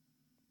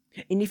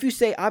 and if you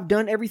say, I've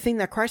done everything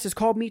that Christ has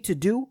called me to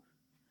do,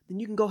 then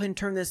you can go ahead and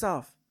turn this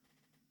off.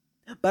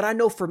 But I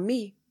know for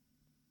me,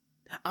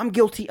 I'm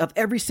guilty of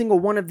every single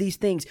one of these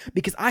things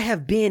because I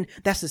have been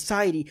that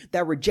society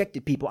that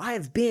rejected people. I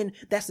have been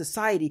that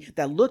society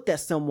that looked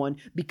at someone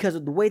because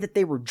of the way that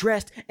they were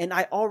dressed, and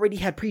I already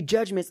had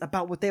prejudgments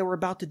about what they were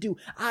about to do.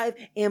 I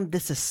am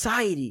the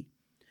society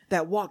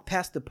that walked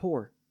past the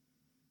poor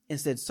and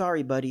said,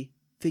 sorry, buddy,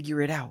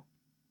 figure it out.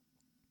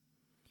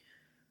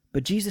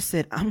 But Jesus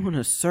said, I'm going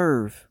to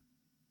serve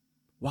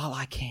while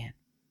I can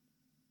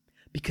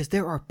because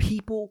there are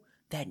people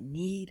that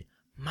need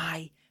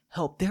my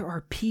help. There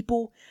are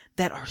people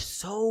that are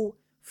so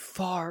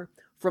far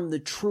from the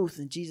truth.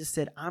 And Jesus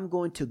said, I'm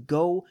going to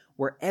go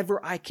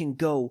wherever I can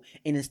go.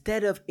 And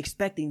instead of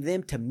expecting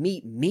them to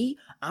meet me,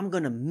 I'm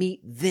going to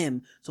meet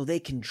them so they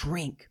can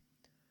drink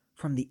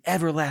from the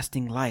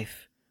everlasting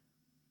life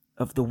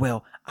of the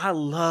well. I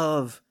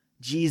love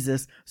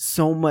Jesus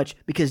so much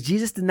because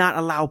Jesus did not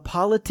allow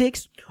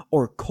politics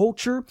or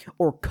culture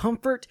or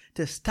comfort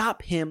to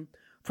stop him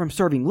from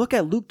serving. Look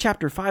at Luke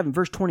chapter 5 and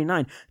verse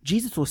 29.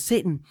 Jesus was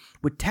sitting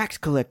with tax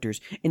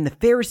collectors and the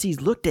Pharisees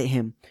looked at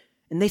him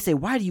and they say,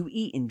 why do you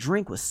eat and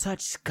drink with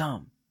such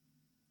scum?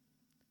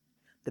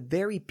 The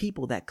very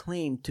people that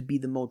claimed to be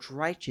the most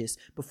righteous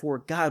before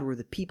God were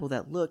the people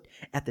that looked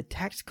at the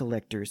tax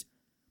collectors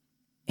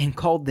and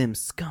called them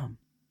scum.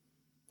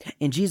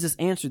 And Jesus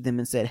answered them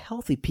and said,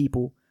 healthy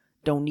people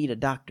don't need a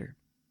doctor.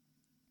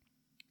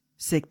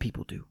 Sick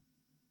people do.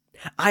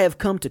 I have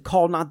come to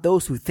call not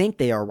those who think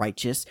they are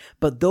righteous,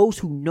 but those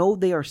who know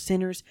they are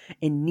sinners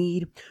and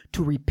need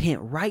to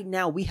repent. Right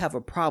now, we have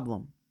a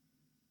problem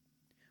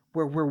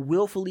where we're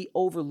willfully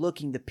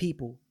overlooking the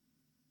people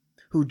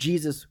who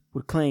Jesus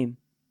would claim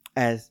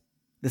as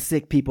the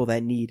sick people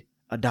that need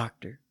a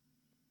doctor.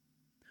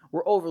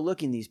 We're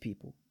overlooking these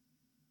people.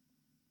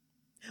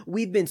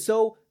 We've been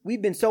so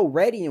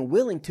ready and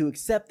willing to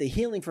accept the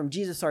healing from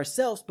Jesus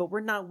ourselves, but we're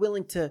not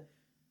willing to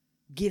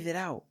give it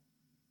out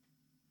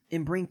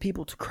and bring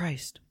people to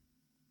Christ.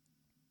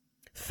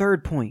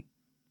 Third point,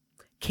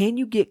 can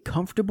you get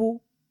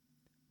comfortable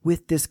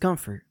with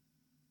discomfort?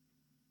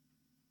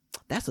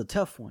 That's a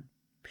tough one.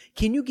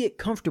 Can you get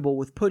comfortable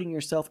with putting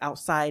yourself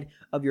outside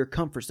of your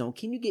comfort zone?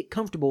 Can you get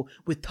comfortable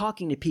with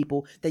talking to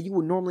people that you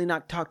would normally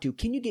not talk to?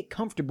 Can you get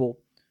comfortable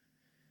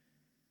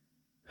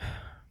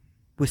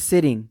with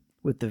sitting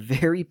with the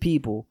very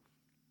people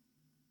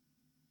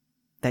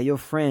that your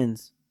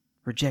friends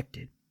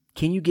rejected?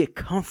 Can you get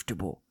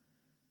comfortable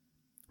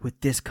with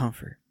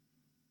discomfort?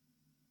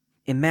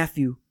 In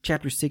Matthew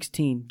chapter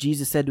 16,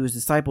 Jesus said to his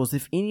disciples,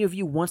 if any of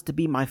you wants to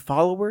be my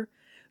follower,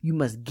 you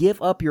must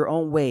give up your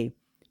own way,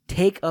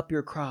 take up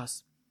your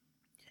cross,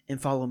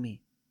 and follow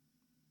me.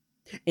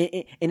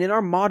 And in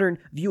our modern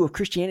view of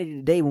Christianity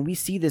today, when we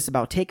see this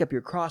about take up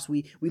your cross,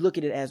 we look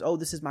at it as, oh,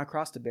 this is my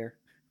cross to bear.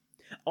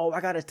 Oh,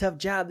 I got a tough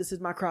job. This is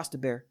my cross to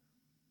bear.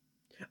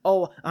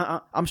 Oh,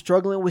 I'm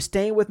struggling with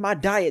staying with my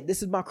diet.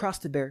 This is my cross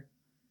to bear.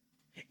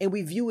 And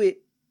we view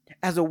it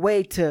as a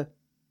way to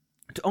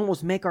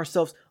almost make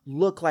ourselves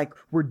look like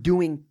we're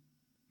doing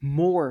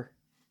more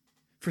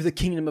for the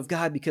kingdom of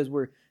God because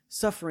we're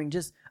suffering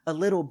just a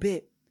little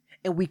bit.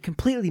 And we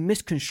completely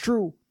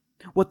misconstrue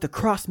what the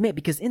cross meant,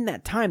 because in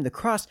that time, the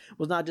cross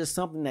was not just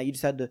something that you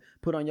just had to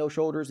put on your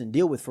shoulders and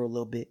deal with for a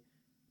little bit.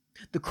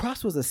 The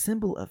cross was a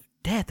symbol of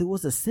death. It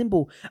was a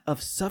symbol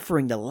of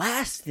suffering. The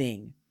last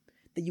thing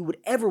that you would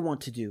ever want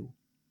to do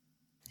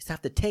is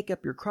have to take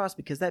up your cross,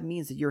 because that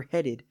means that you're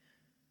headed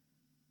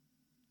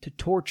to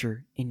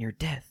torture in your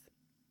death.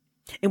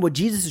 And what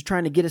Jesus is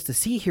trying to get us to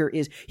see here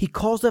is he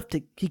calls us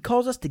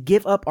to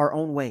give up our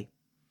own way.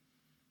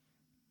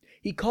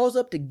 He calls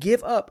up to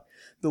give up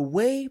the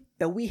way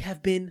that we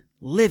have been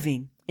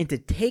living and to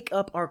take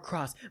up our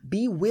cross.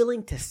 Be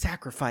willing to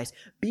sacrifice.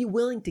 Be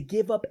willing to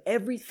give up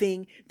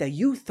everything that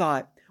you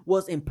thought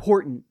was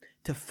important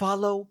to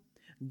follow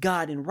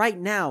God. And right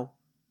now,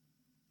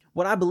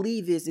 what I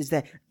believe is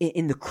that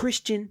in the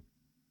Christian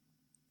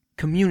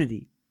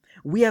community,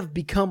 we have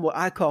become what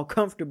I call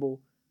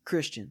comfortable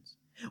Christians.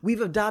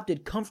 We've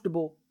adopted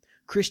comfortable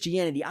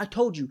Christianity. I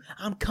told you,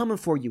 I'm coming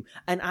for you.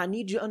 And I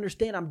need you to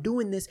understand I'm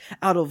doing this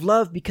out of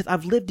love because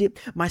I've lived it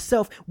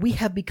myself. We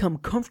have become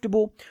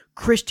comfortable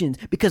Christians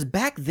because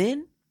back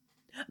then,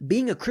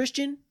 being a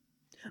Christian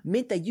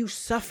meant that you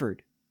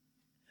suffered.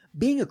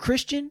 Being a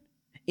Christian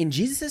in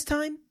Jesus'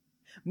 time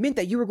meant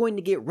that you were going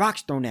to get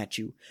rocks thrown at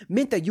you,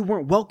 meant that you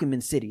weren't welcome in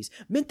cities,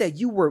 meant that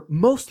you were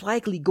most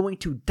likely going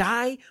to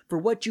die for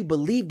what you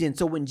believed in.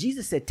 So when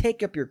Jesus said,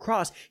 take up your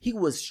cross, he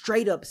was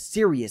straight up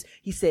serious.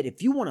 He said,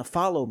 if you want to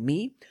follow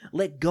me,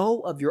 let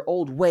go of your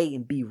old way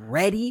and be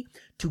ready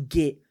to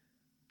get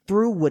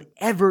through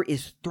whatever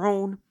is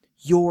thrown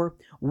your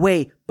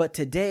way. But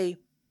today,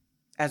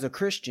 as a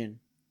Christian,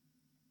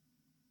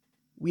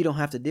 we don't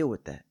have to deal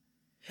with that.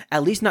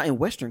 At least not in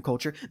Western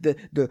culture.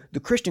 The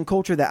Christian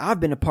culture that I've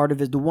been a part of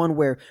is the one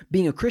where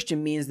being a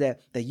Christian means that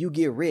you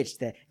get rich,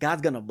 that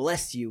God's going to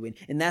bless you.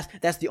 And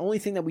that's the only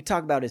thing that we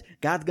talk about is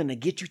God's going to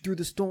get you through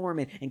the storm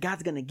and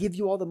God's going to give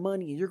you all the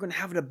money and you're going to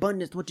have an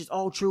abundance, which is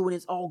all true and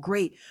it's all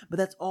great. But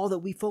that's all that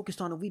we focused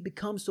on. And we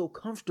become so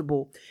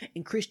comfortable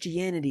in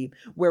Christianity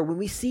where when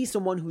we see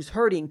someone who's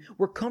hurting,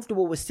 we're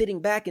comfortable with sitting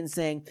back and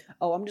saying,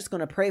 oh, I'm just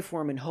going to pray for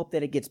him and hope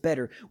that it gets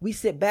better. We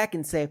sit back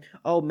and say,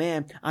 oh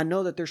man, I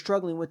know that they're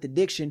struggling with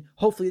addiction.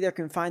 Hopefully they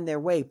can find their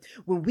way.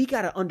 When we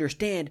got to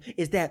understand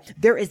is that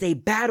there is a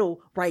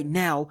battle right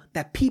now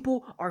that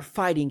people are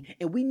fighting,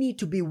 and we need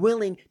to be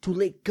willing to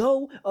let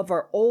go of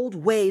our old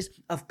ways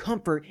of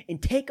comfort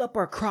and take up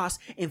our cross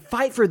and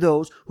fight for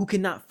those who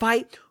cannot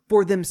fight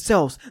for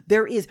themselves.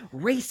 There is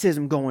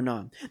racism going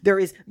on. There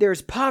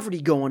is poverty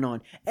going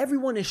on.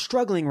 Everyone is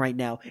struggling right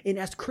now. And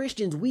as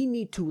Christians, we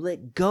need to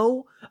let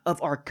go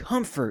of our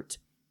comfort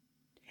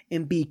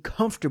and be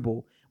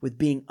comfortable with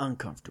being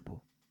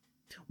uncomfortable.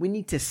 We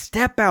need to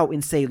step out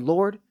and say,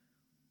 Lord,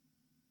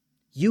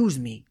 use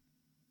me.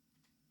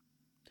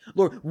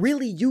 Lord,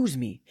 really use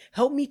me.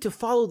 Help me to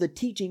follow the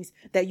teachings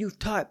that you've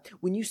taught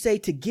when you say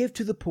to give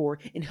to the poor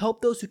and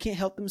help those who can't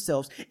help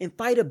themselves and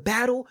fight a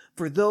battle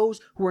for those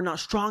who are not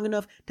strong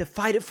enough to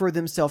fight it for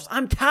themselves.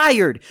 I'm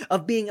tired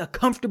of being a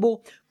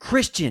comfortable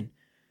Christian.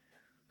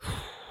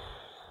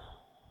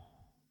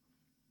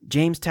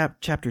 James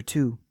chapter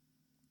 2,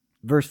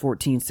 verse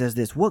 14 says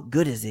this, what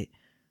good is it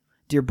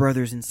dear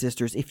brothers and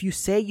sisters, if you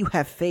say you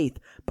have faith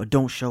but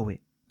don't show it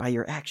by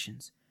your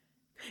actions?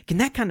 Can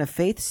that kind of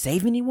faith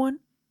save anyone?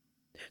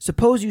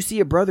 Suppose you see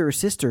a brother or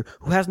sister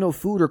who has no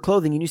food or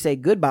clothing and you say,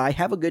 goodbye,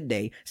 have a good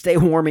day, stay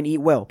warm and eat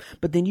well.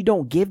 But then you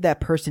don't give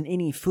that person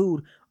any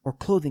food or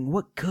clothing.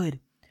 What good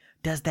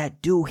does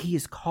that do? He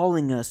is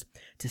calling us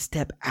to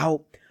step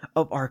out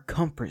of our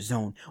comfort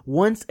zone.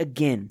 Once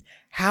again,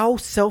 how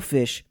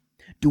selfish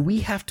do we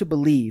have to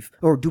believe,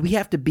 or do we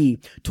have to be,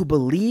 to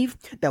believe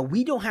that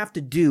we don't have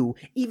to do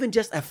even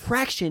just a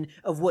fraction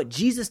of what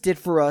Jesus did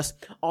for us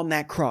on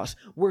that cross?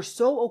 We're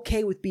so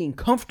okay with being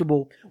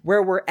comfortable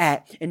where we're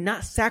at and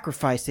not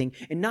sacrificing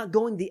and not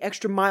going the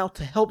extra mile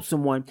to help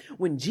someone.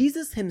 When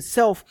Jesus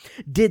himself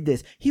did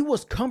this, he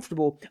was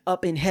comfortable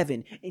up in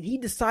heaven, and he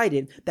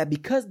decided that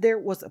because there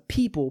was a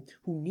people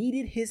who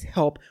needed his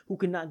help, who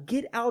could not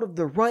get out of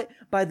the rut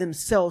by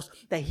themselves,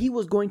 that he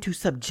was going to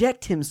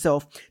subject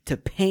himself to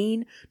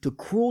pain, to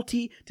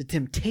cruelty, to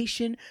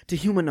temptation, to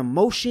human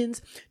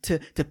emotions, to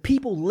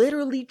people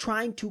literally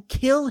trying to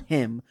kill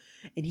him.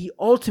 And he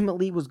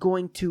ultimately was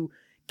going to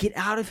get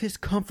out of his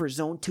comfort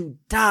zone to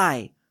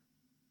die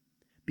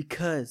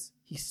because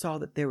he saw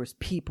that there was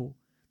people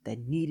that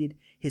needed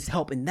his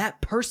help. And that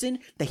person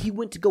that he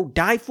went to go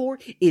die for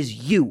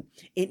is you,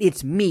 and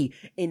it's me.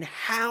 And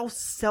how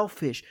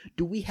selfish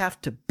do we have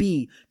to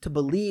be to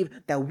believe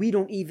that we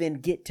don't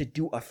even get to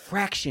do a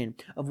fraction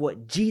of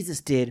what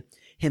Jesus did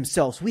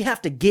himself? We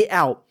have to get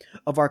out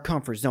of our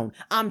comfort zone.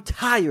 I'm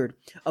tired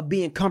of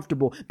being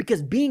comfortable,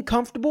 because being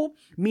comfortable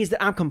means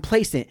that I'm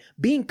complacent.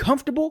 Being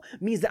comfortable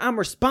means that I'm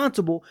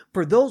responsible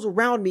for those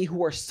around me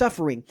who are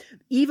suffering.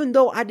 Even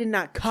though I did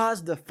not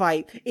cause the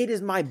fight, it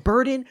is my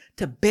burden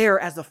to bear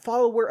as a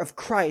follower of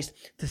Christ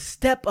to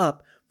step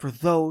up for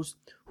those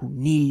who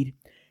need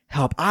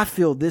help. I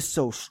feel this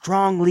so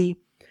strongly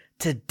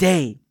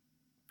today.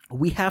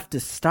 We have to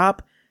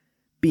stop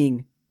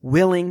being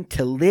willing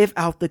to live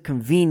out the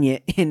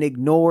convenient and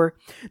ignore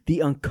the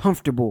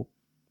uncomfortable,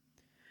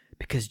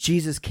 because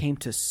Jesus came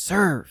to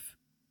serve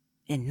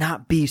and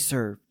not be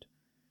served.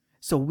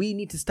 So we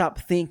need to stop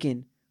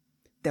thinking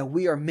that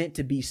we are meant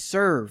to be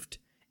served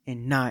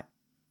and not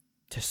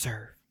to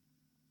serve.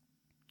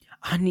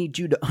 I need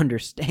you to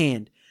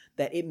understand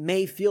that it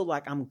may feel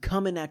like I'm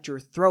coming at your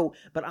throat,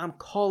 but I'm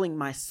calling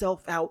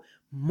myself out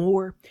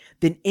more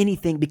than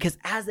anything, because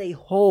as a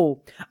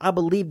whole, I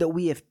believe that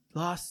we have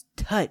lost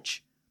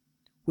touch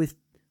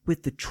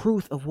with the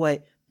truth of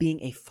what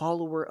being a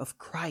follower of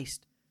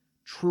Christ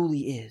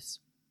truly is.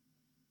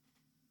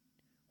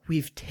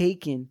 We've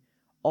taken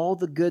all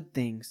the good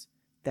things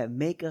that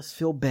make us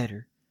feel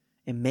better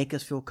and make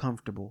us feel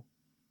comfortable,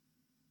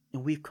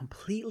 and we've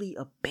completely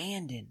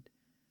abandoned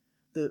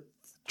the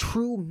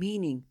true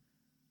meaning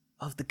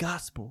of the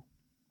gospel.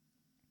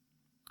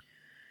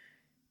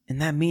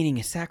 And that meaning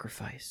is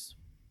sacrifice.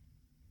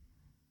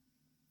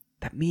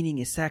 That meaning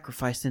is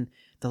sacrifice. And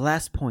the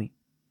last point,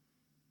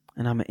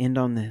 and I'm going to end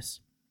on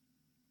this.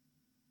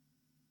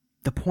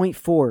 The point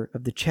 4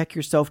 of the check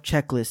yourself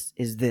checklist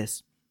is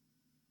this.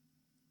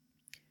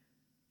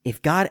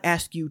 If God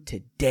asked you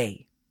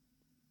today,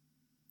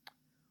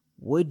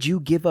 would you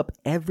give up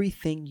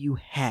everything you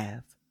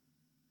have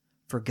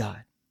for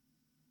God?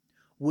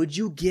 Would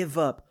you give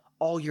up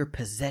all your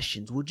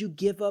possessions? Would you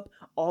give up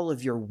all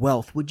of your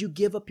wealth? Would you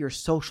give up your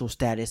social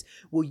status?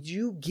 Would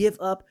you give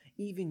up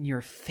even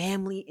your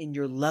family and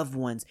your loved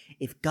ones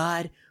if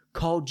God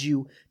called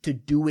you to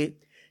do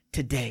it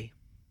today?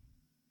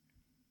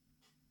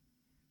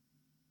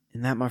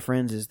 And that, my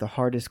friends, is the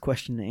hardest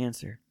question to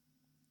answer.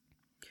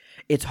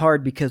 It's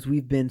hard because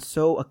we've been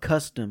so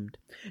accustomed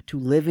to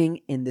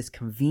living in this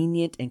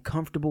convenient and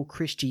comfortable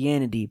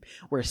Christianity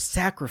where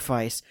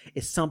sacrifice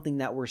is something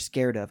that we're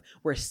scared of,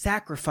 where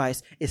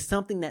sacrifice is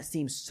something that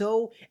seems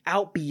so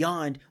out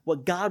beyond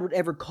what God would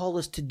ever call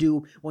us to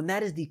do, when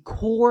that is the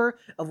core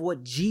of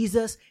what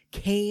Jesus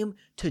came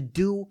to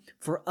do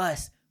for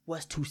us,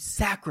 was to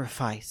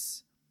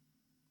sacrifice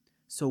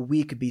so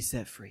we could be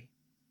set free.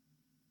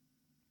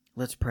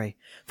 Let's pray.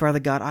 Father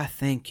God, I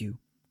thank you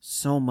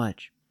so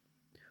much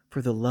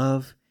for the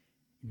love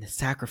and the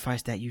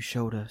sacrifice that you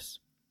showed us.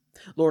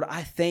 Lord,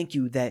 I thank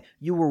you that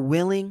you were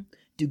willing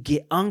to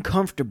get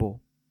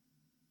uncomfortable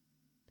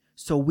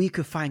so we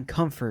could find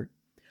comfort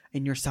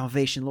in your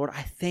salvation. Lord,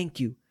 I thank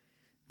you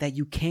that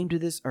you came to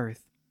this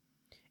earth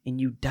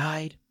and you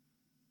died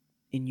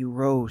and you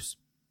rose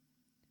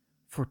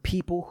for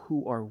people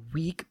who are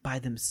weak by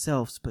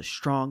themselves but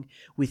strong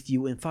with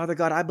you. And Father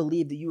God, I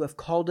believe that you have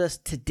called us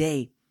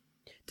today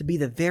to be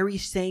the very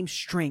same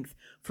strength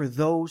for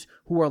those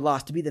who are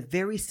lost, to be the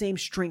very same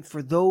strength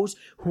for those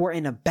who are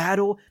in a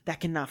battle that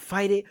cannot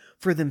fight it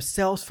for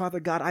themselves. Father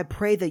God, I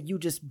pray that you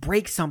just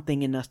break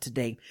something in us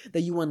today,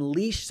 that you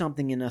unleash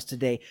something in us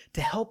today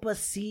to help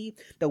us see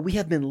that we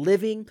have been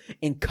living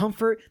in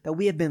comfort, that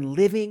we have been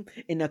living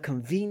in a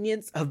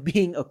convenience of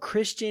being a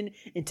Christian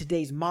in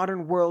today's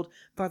modern world.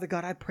 Father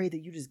God, I pray that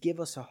you just give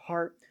us a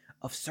heart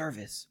of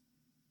service.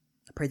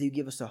 I pray that you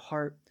give us a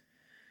heart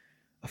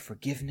of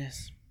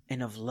forgiveness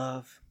and of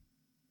love.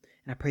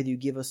 And I pray that you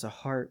give us a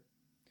heart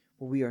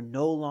where we are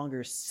no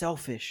longer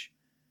selfish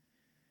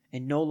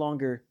and no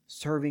longer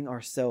serving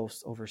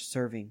ourselves over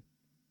serving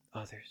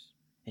others.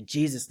 In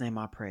Jesus' name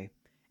I pray.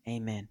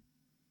 Amen.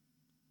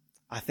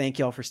 I thank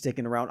y'all for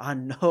sticking around. I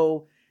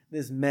know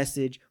this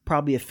message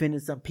probably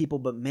offended some people,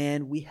 but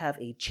man, we have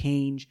a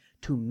change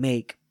to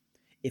make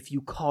if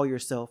you call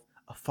yourself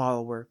a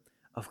follower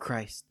of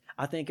Christ.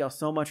 I thank y'all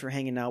so much for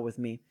hanging out with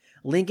me.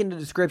 Link in the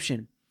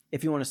description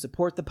if you want to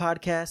support the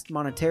podcast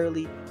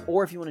monetarily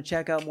or if you want to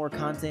check out more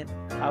content.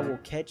 I will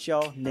catch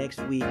y'all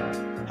next week.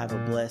 Have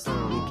a blessed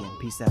weekend.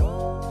 Peace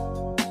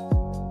out.